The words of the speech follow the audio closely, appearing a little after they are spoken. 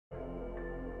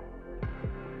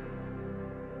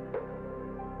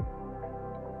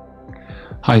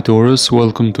Hi Taurus,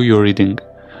 welcome to your reading.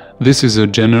 This is a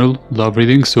general love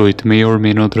reading, so it may or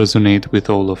may not resonate with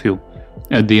all of you.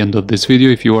 At the end of this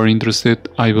video, if you are interested,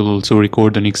 I will also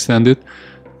record and extend it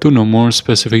to know more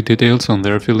specific details on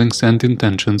their feelings and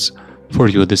intentions for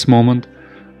you at this moment.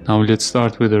 Now let's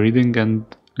start with the reading and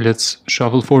let's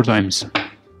shuffle 4 times.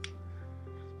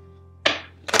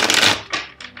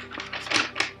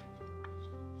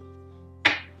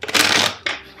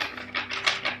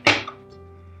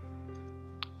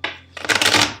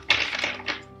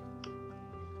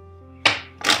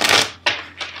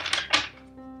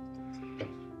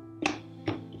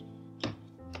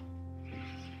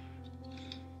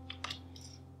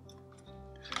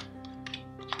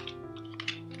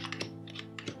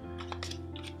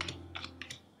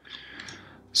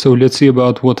 So let's see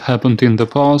about what happened in the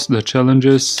past, the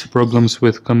challenges, problems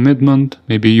with commitment.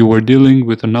 Maybe you were dealing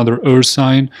with another earth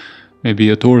sign, maybe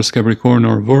a Taurus, Capricorn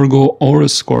or Virgo or a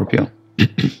Scorpio.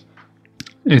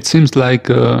 It seems like,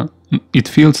 it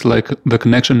feels like the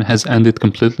connection has ended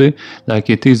completely, like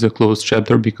it is a closed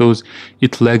chapter because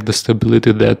it lacked the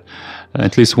stability that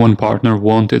at least one partner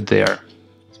wanted there.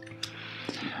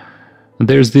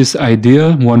 There's this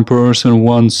idea, one person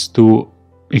wants to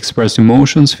express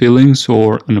emotions, feelings,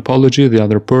 or an apology. The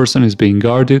other person is being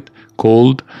guarded,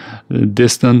 cold,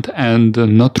 distant, and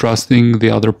not trusting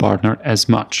the other partner as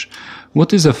much.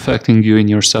 What is affecting you in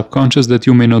your subconscious that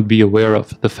you may not be aware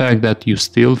of? The fact that you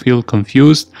still feel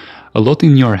confused, a lot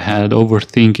in your head,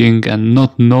 overthinking, and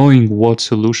not knowing what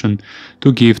solution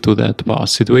to give to that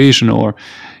past situation, or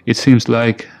it seems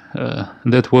like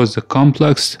that was a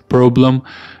complex problem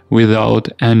without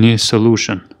any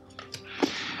solution.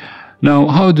 Now,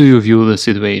 how do you view the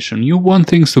situation? You want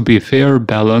things to be fair,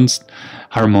 balanced,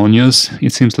 harmonious.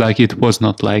 It seems like it was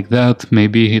not like that.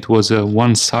 Maybe it was a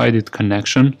one-sided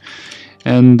connection.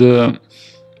 And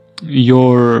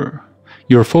your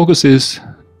focus is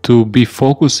to be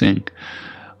focusing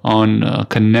on a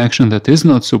connection that is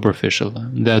not superficial,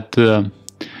 that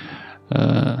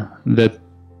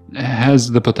has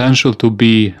the potential to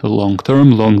be long-term,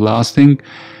 long-lasting,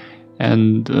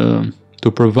 and to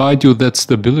provide you that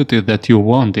stability that you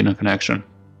want in a connection.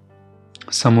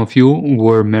 Some of you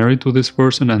were married to this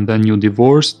person and then you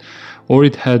divorced, or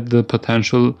it had the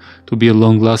potential to be a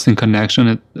long-lasting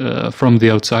connection. From the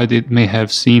outside it may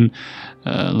have seemed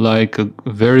like a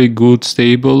very good,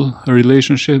 stable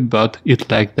relationship, but it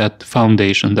lacked that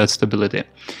foundation, that stability.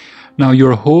 Now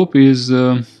your hope is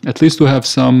at least to have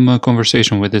some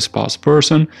conversation with this past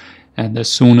person, and as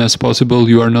soon as possible,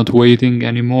 you are not waiting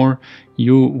anymore,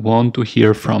 you want to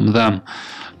hear from them.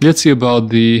 Let's see about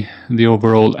the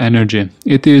overall energy.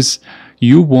 It is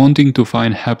you wanting to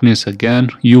find happiness again,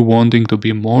 you wanting to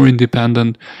be more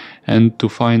independent and to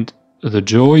find the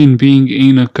joy in being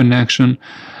in a connection,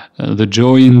 the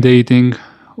joy in dating,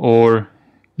 or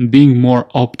being more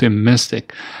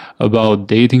optimistic about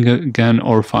dating again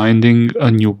or finding a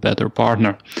new, better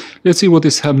partner. Let's see what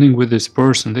is happening with this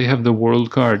person. They have the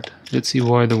World card. Let's see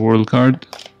why the World card.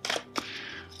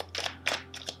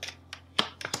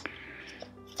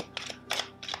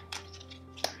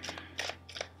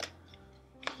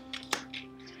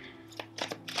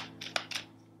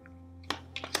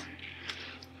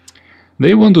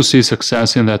 They want to see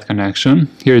success in that connection.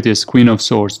 Here it is, Queen of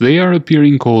Swords. They are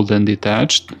appearing cold and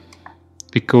detached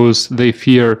because they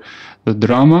fear the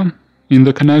drama in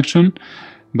the connection,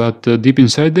 but deep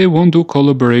inside they want to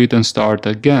collaborate and start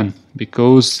again,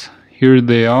 because here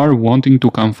they are wanting to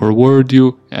come forward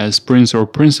you as Prince or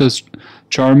Princess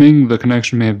Charming. The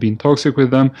connection may have been toxic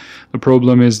with them. The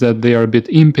problem is that they are a bit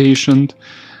impatient,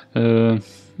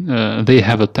 they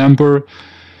have a temper,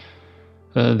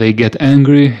 they get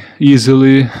angry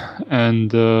easily,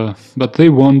 and but they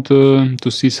want to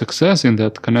see success in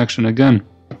that connection again.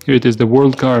 Here it is, the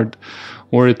World card,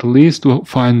 or at least to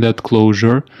find that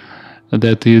closure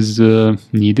that is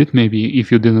needed. Maybe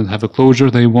if you didn't have a closure,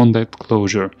 they want that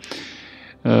closure.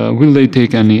 Will they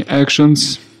take any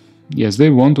actions? Yes, they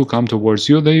want to come towards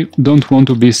you. They don't want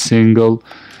to be single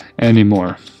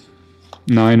anymore.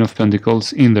 9 of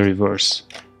Pentacles in the reverse.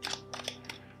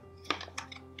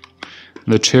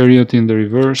 The Chariot in the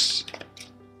reverse.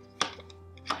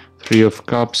 3 of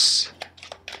Cups.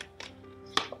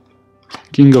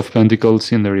 King of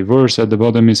Pentacles in the reverse. At the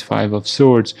bottom is 5 of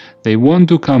Swords. They want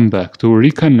to come back, to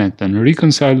reconnect and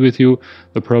reconcile with you.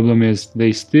 The problem is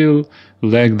they still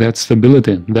lack that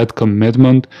stability, that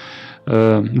commitment.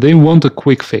 They want a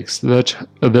quick fix.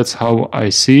 That's how I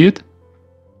see it.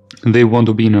 They want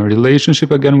to be in a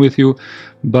relationship again with you,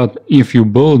 but if you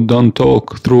both don't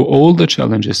talk through all the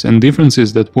challenges and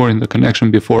differences that were in the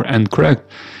connection before and correct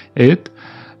it,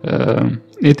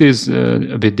 It is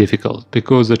a bit difficult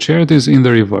because the chart is in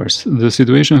the reverse. The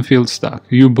situation feels stuck.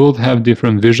 You both have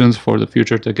different visions for the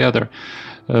future together.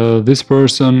 This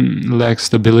person lacks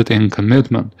stability and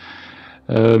commitment.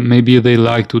 Maybe they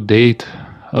like to date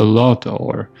a lot,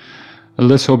 or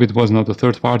let's hope it was not a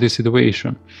third-party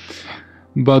situation.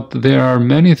 But there are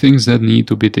many things that need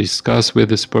to be discussed with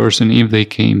this person if they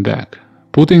came back.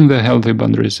 Putting the healthy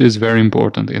boundaries is very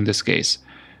important in this case.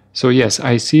 So yes,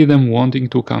 I see them wanting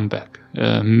to come back,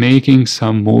 making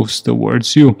some moves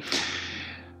towards you.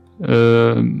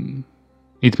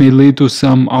 It may lead to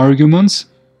some arguments,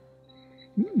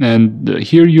 and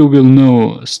here you will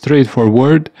know straight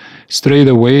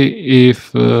away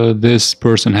if this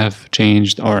person have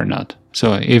changed or not.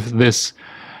 So if this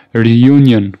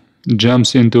reunion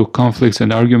jumps into conflicts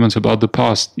and arguments about the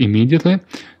past immediately,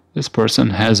 this person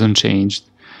hasn't changed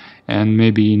and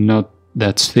maybe not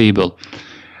that stable.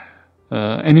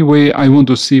 Anyway, I want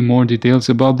to see more details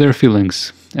about their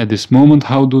feelings. At this moment,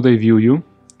 how do they view you?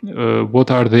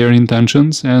 What are their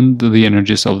intentions and the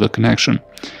energies of the connection?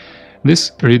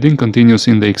 This reading continues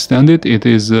in the extended. It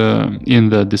is in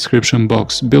the description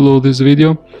box below this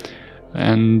video,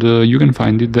 and you can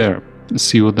find it there.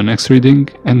 See you at the next reading,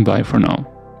 and bye for now.